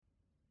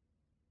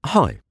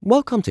Hi,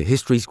 welcome to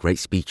History's Great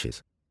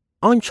Speeches.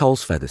 I'm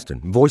Charles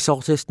Featherstone, voice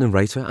artist,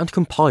 narrator and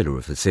compiler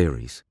of the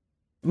series.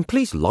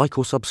 Please like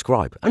or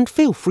subscribe and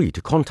feel free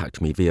to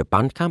contact me via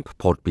Bandcamp,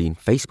 Podbean,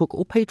 Facebook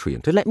or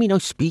Patreon to let me know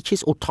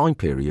speeches or time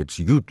periods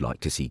you'd like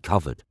to see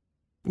covered.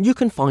 You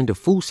can find a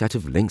full set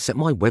of links at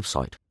my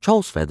website,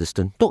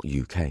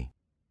 charlesfeatherstone.uk.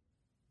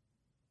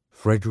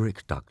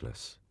 Frederick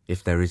Douglass,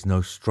 If There Is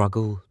No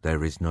Struggle,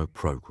 There Is No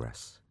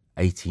Progress,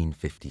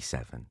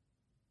 1857.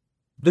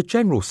 The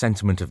general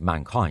sentiment of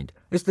mankind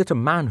is that a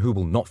man who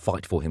will not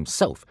fight for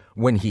himself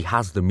when he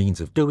has the means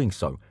of doing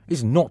so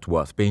is not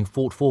worth being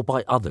fought for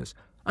by others,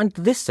 and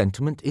this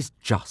sentiment is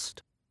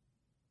just.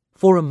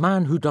 For a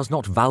man who does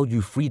not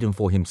value freedom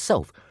for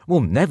himself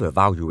will never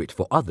value it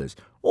for others,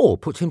 or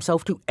put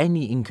himself to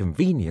any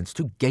inconvenience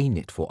to gain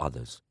it for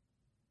others.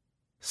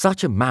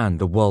 Such a man,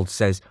 the world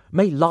says,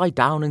 may lie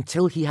down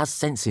until he has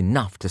sense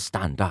enough to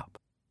stand up.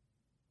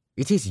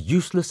 It is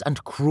useless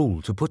and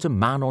cruel to put a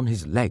man on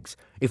his legs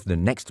if the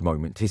next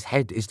moment his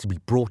head is to be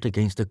brought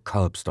against a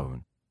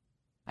curbstone.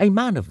 A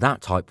man of that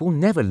type will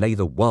never lay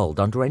the world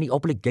under any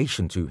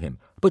obligation to him,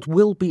 but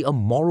will be a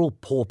moral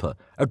pauper,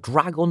 a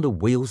drag on the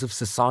wheels of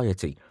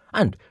society,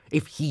 and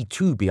if he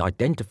too be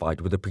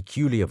identified with a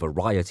peculiar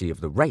variety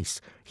of the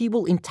race, he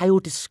will entail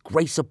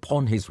disgrace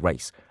upon his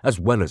race as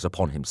well as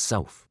upon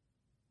himself.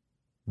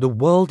 The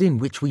world in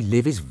which we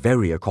live is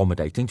very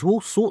accommodating to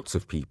all sorts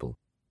of people.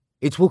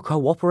 It will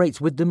cooperate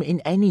with them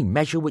in any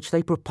measure which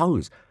they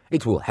propose.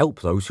 It will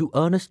help those who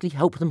earnestly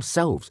help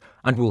themselves,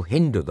 and will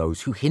hinder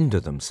those who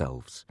hinder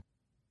themselves.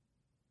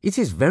 It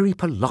is very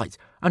polite,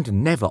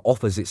 and never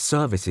offers its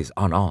services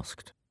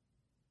unasked.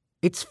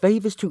 Its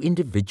favours to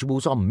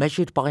individuals are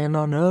measured by an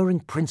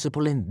unerring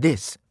principle in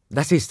this,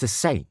 that is to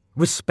say,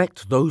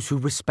 respect those who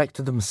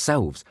respect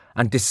themselves,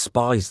 and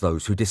despise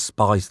those who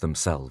despise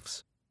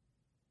themselves.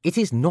 It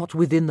is not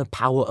within the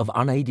power of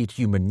unaided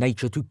human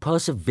nature to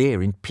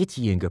persevere in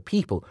pitying a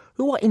people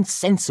who are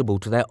insensible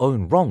to their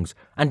own wrongs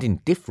and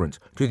indifferent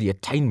to the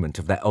attainment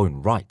of their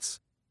own rights.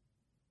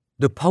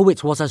 The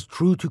poet was as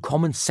true to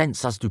common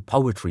sense as to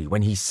poetry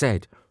when he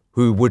said,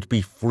 "Who would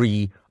be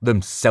free,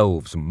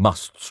 themselves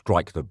must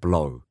strike the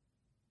blow."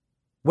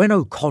 When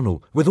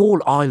O'Connell, with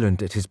all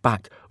Ireland at his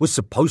back, was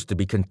supposed to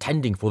be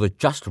contending for the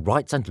just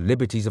rights and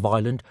liberties of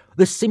Ireland,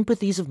 the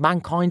sympathies of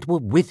mankind were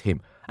with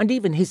him, and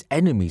even his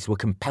enemies were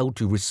compelled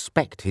to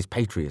respect his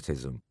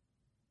patriotism.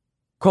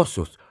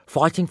 Kossuth,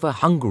 fighting for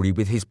Hungary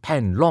with his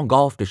pen long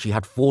after she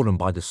had fallen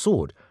by the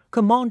sword,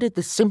 commanded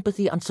the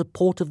sympathy and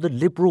support of the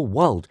liberal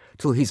world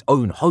till his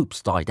own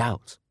hopes died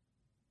out.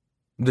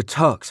 The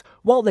Turks,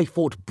 while they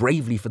fought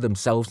bravely for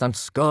themselves and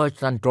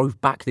scourged and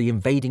drove back the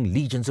invading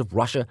legions of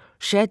Russia,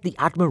 shared the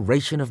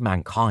admiration of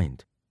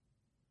mankind.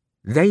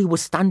 They were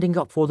standing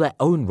up for their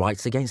own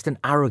rights against an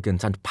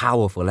arrogant and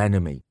powerful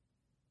enemy.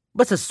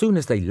 But as soon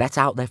as they let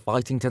out their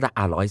fighting to the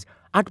Allies,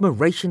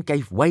 admiration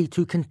gave way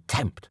to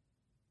contempt.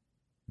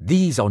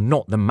 These are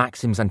not the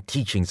maxims and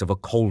teachings of a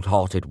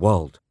cold-hearted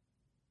world.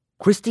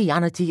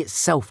 Christianity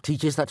itself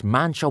teaches that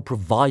man shall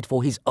provide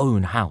for his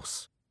own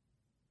house.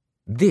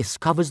 This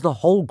covers the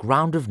whole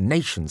ground of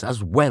nations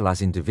as well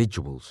as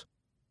individuals.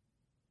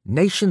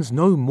 Nations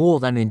no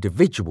more than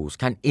individuals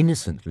can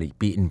innocently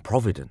be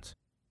improvident.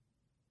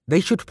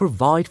 They should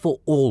provide for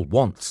all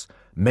wants,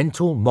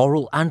 mental,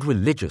 moral and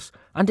religious,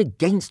 and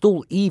against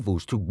all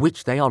evils to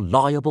which they are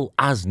liable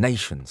as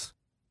nations.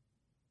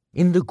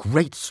 In the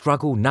great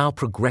struggle now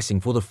progressing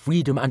for the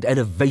freedom and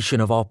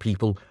elevation of our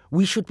people,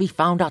 we should be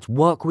found at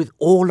work with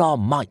all our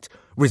might,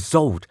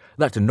 resolved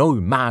that no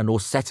man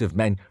or set of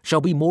men shall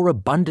be more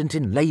abundant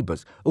in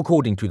labours,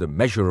 according to the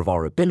measure of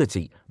our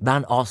ability,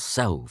 than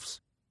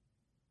ourselves.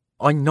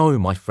 I know,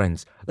 my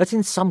friends, that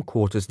in some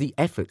quarters the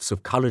efforts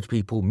of coloured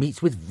people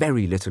meet with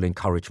very little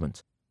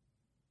encouragement.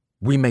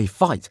 We may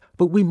fight,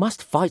 but we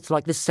must fight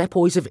like the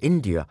Sepoys of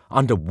India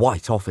under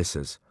white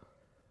officers.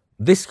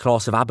 This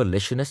class of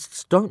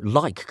abolitionists don't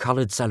like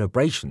coloured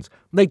celebrations,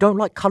 they don't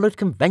like coloured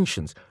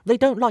conventions, they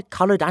don't like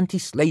coloured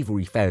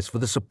anti-slavery fairs for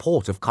the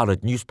support of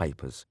coloured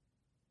newspapers.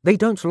 They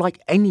don't like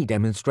any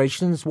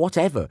demonstrations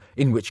whatever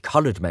in which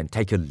coloured men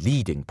take a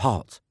leading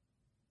part.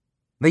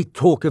 They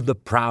talk of the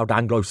proud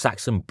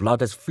Anglo-Saxon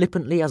blood as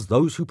flippantly as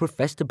those who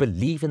profess to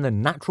believe in the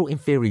natural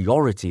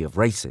inferiority of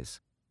races.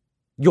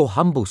 Your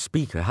humble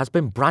speaker has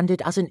been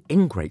branded as an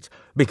ingrate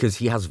because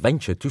he has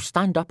ventured to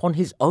stand up on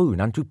his own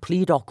and to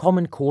plead our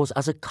common cause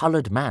as a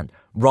coloured man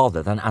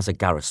rather than as a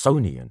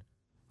Garrisonian.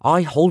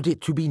 I hold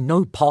it to be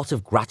no part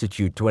of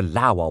gratitude to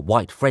allow our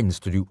white friends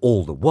to do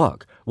all the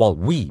work while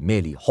we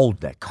merely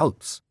hold their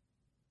coats.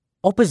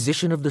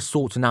 Opposition of the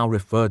sort now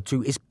referred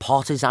to is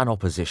partisan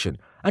opposition,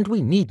 and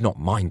we need not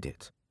mind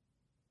it.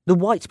 The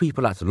white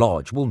people at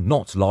large will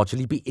not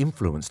largely be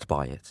influenced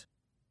by it.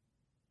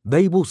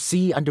 They will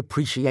see and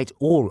appreciate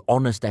all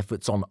honest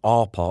efforts on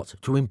our part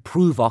to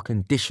improve our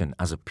condition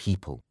as a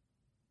people.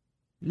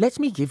 Let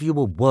me give you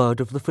a word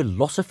of the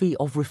philosophy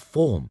of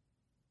reform.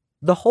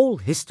 The whole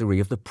history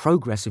of the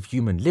progress of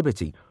human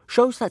liberty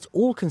shows that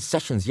all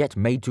concessions yet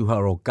made to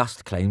her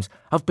august claims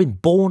have been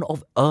born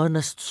of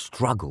earnest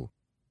struggle.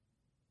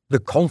 The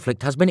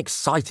conflict has been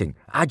exciting,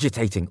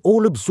 agitating,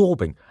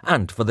 all-absorbing,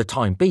 and, for the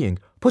time being,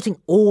 putting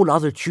all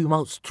other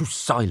tumults to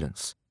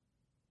silence.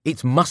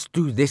 It must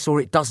do this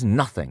or it does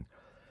nothing.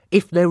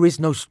 If there is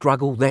no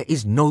struggle, there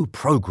is no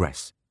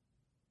progress.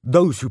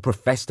 Those who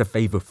profess to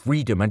favour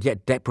freedom and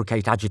yet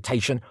deprecate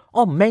agitation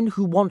are men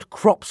who want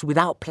crops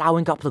without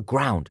ploughing up the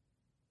ground.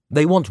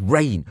 They want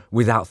rain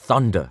without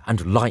thunder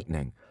and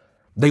lightning.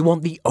 They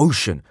want the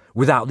ocean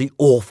without the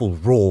awful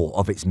roar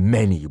of its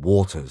many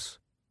waters.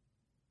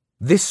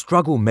 This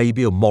struggle may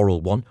be a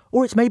moral one,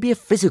 or it may be a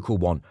physical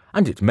one,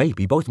 and it may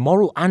be both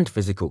moral and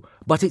physical,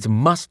 but it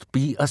must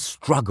be a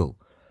struggle.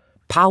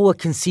 Power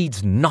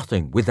concedes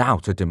nothing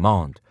without a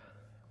demand.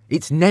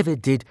 It never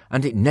did,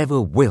 and it never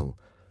will.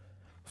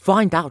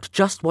 Find out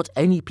just what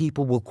any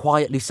people will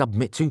quietly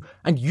submit to,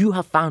 and you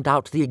have found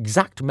out the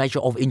exact measure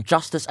of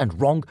injustice and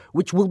wrong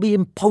which will be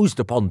imposed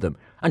upon them,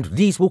 and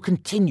these will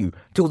continue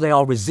till they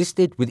are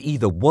resisted with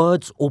either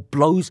words or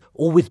blows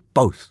or with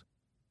both.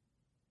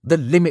 The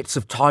limits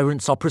of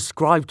tyrants are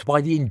prescribed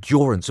by the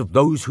endurance of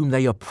those whom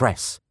they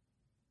oppress.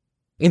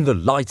 In the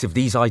light of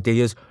these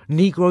ideas,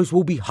 Negroes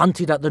will be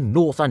hunted at the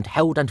north and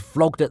held and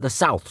flogged at the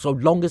south so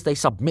long as they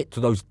submit to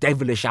those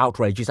devilish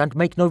outrages and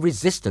make no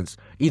resistance,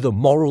 either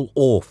moral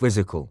or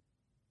physical.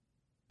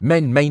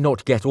 Men may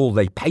not get all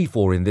they pay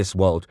for in this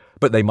world,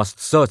 but they must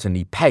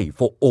certainly pay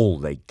for all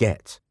they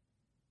get.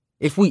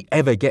 If we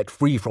ever get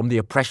free from the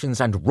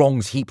oppressions and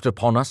wrongs heaped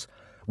upon us,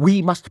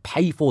 we must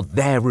pay for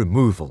their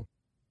removal.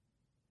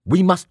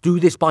 We must do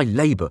this by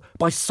labour,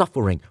 by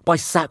suffering, by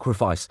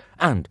sacrifice,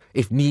 and,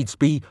 if needs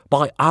be,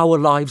 by our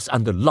lives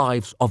and the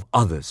lives of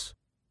others.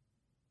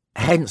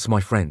 Hence,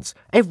 my friends,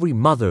 every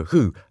mother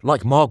who,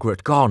 like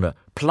Margaret Garner,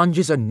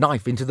 plunges a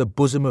knife into the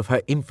bosom of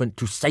her infant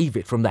to save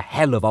it from the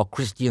hell of our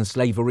Christian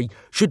slavery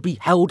should be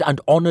held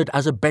and honoured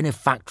as a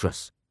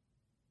benefactress.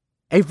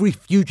 Every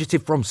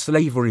fugitive from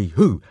slavery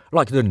who,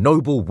 like the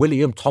noble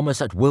William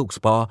Thomas at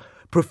Wilkes-Barre,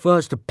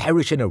 prefers to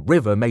perish in a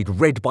river made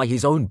red by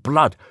his own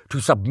blood to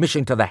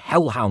submission to the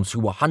hellhounds who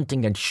were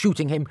hunting and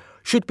shooting him,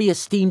 should be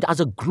esteemed as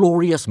a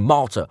glorious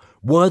martyr,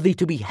 worthy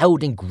to be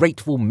held in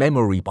grateful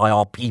memory by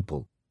our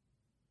people.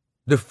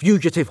 The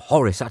fugitive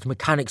Horace at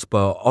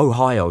Mechanicsburg,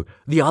 Ohio,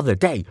 the other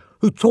day,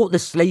 who taught the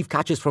slave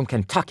catchers from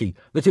Kentucky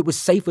that it was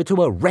safer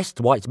to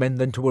arrest white men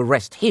than to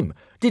arrest him,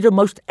 did a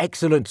most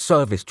excellent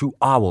service to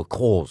our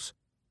cause.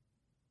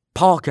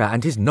 Parker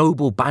and his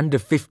noble band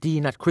of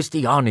 15 at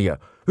Christiania,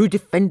 who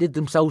defended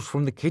themselves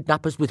from the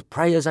kidnappers with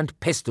prayers and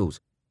pistols,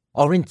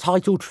 are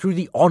entitled to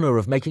the honour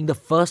of making the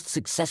first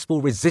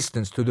successful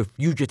resistance to the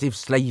Fugitive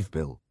Slave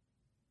Bill.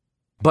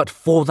 But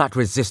for that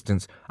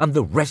resistance and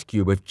the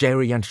rescue of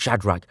Jerry and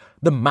Shadrach,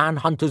 the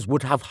manhunters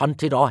would have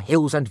hunted our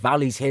hills and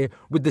valleys here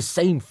with the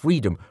same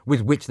freedom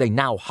with which they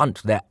now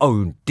hunt their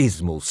own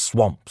dismal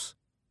swamps.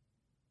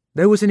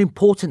 There was an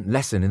important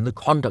lesson in the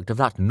conduct of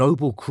that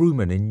noble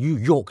crewman in New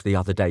York the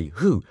other day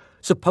who,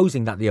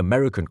 supposing that the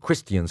American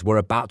Christians were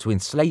about to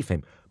enslave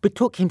him,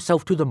 betook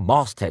himself to the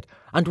masthead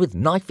and with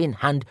knife in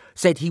hand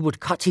said he would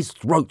cut his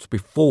throat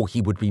before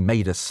he would be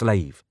made a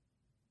slave.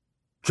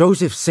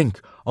 Joseph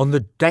Sink, on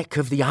the deck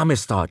of the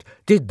Amistad,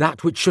 did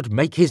that which should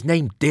make his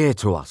name dear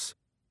to us.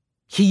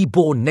 He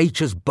bore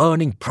nature's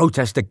burning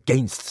protest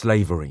against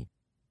slavery.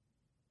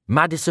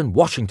 Madison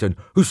Washington,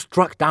 who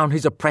struck down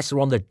his oppressor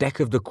on the deck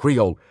of the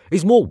Creole,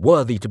 is more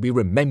worthy to be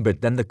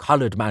remembered than the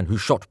coloured man who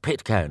shot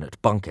Pitcairn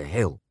at Bunker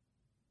Hill.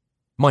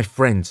 My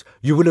friends,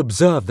 you will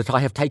observe that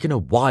I have taken a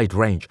wide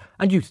range,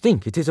 and you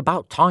think it is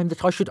about time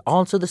that I should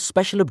answer the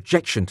special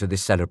objection to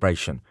this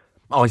celebration.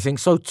 I think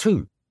so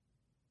too.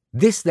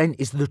 This, then,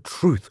 is the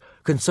truth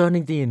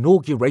concerning the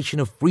inauguration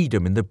of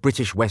freedom in the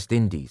British West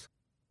Indies.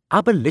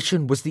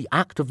 Abolition was the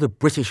act of the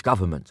British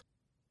government.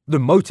 The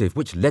motive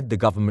which led the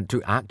government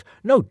to act,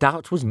 no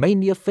doubt, was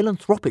mainly a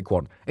philanthropic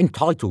one,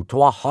 entitled to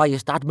our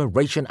highest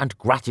admiration and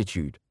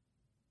gratitude.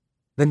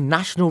 The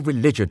national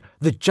religion,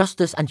 the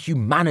justice and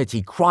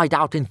humanity cried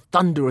out in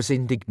thunderous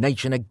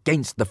indignation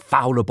against the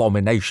foul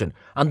abomination,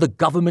 and the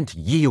government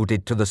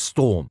yielded to the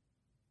storm.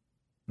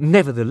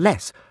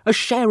 Nevertheless, a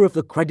share of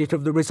the credit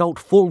of the result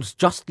falls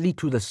justly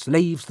to the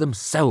slaves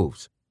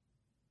themselves.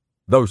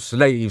 Though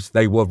slaves,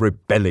 they were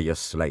rebellious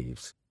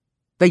slaves.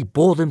 They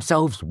bore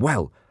themselves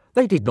well.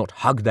 They did not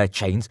hug their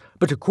chains,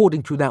 but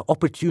according to their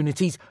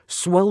opportunities,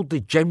 swelled the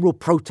general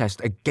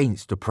protest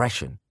against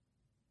oppression.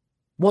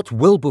 What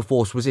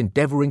Wilberforce was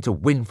endeavouring to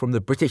win from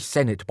the British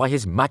Senate by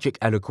his magic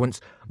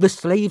eloquence, the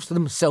slaves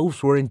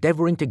themselves were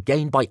endeavouring to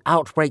gain by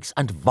outbreaks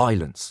and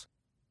violence.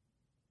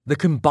 The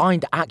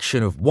combined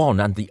action of one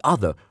and the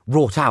other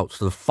wrought out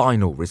the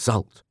final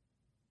result.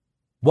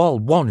 While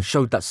one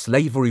showed that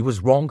slavery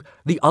was wrong,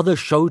 the other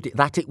showed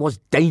that it was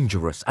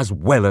dangerous as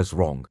well as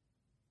wrong.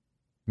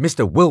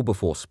 Mr.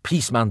 Wilberforce,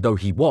 peaceman though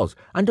he was,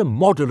 and a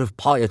model of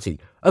piety,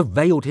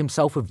 availed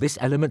himself of this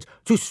element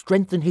to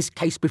strengthen his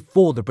case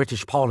before the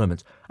British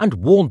Parliament, and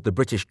warned the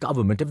British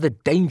government of the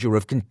danger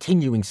of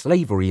continuing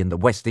slavery in the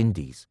West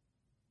Indies.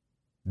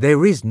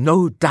 There is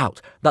no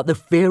doubt that the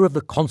fear of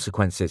the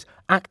consequences,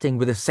 acting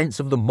with a sense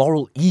of the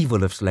moral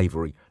evil of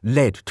slavery,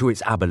 led to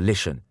its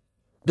abolition.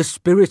 The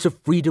spirit of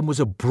freedom was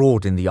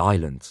abroad in the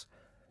islands.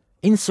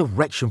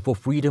 Insurrection for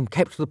freedom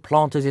kept the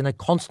planters in a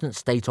constant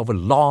state of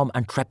alarm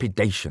and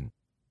trepidation.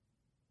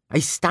 A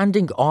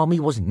standing army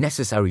was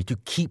necessary to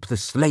keep the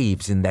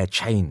slaves in their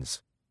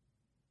chains.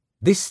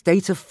 This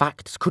state of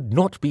facts could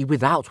not be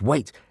without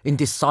weight in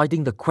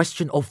deciding the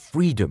question of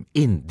freedom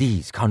in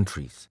these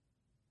countries.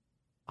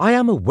 I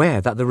am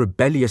aware that the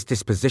rebellious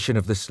disposition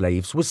of the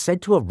slaves was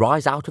said to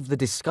arise out of the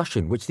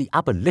discussion which the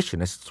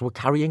abolitionists were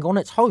carrying on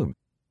at home,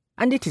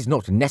 and it is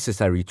not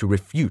necessary to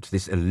refute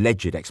this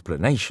alleged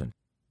explanation.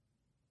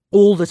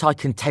 All that I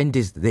contend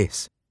is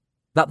this,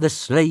 that the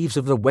slaves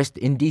of the West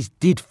Indies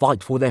did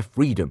fight for their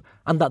freedom,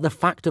 and that the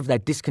fact of their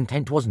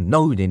discontent was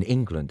known in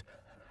England,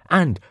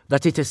 and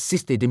that it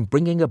assisted in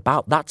bringing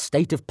about that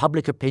state of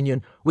public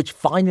opinion which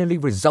finally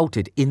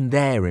resulted in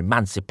their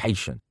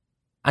emancipation.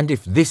 And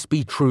if this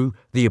be true,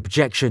 the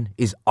objection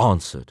is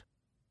answered.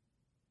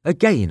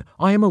 Again,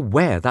 I am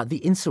aware that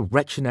the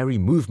insurrectionary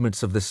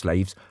movements of the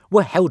slaves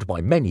were held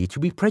by many to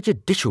be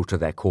prejudicial to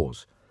their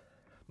cause.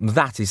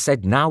 That is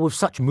said now of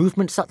such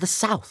movements at the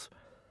South.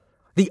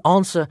 The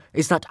answer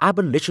is that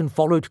abolition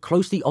followed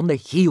closely on the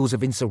heels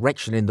of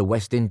insurrection in the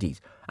West Indies,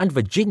 and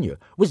Virginia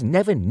was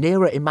never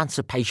nearer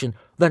emancipation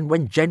than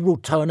when General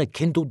Turner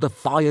kindled the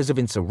fires of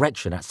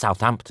insurrection at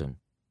Southampton.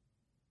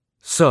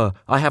 Sir,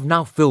 I have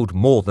now filled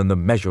more than the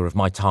measure of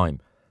my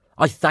time.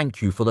 I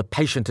thank you for the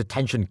patient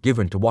attention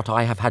given to what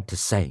I have had to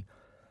say.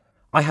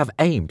 I have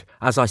aimed,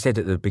 as I said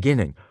at the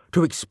beginning,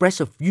 to express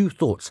a few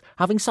thoughts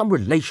having some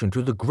relation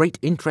to the great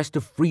interest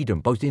of freedom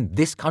both in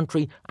this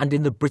country and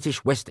in the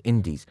British West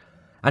Indies,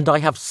 and I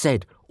have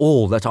said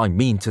all that I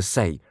mean to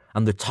say,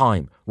 and the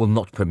time will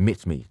not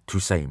permit me to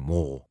say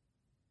more.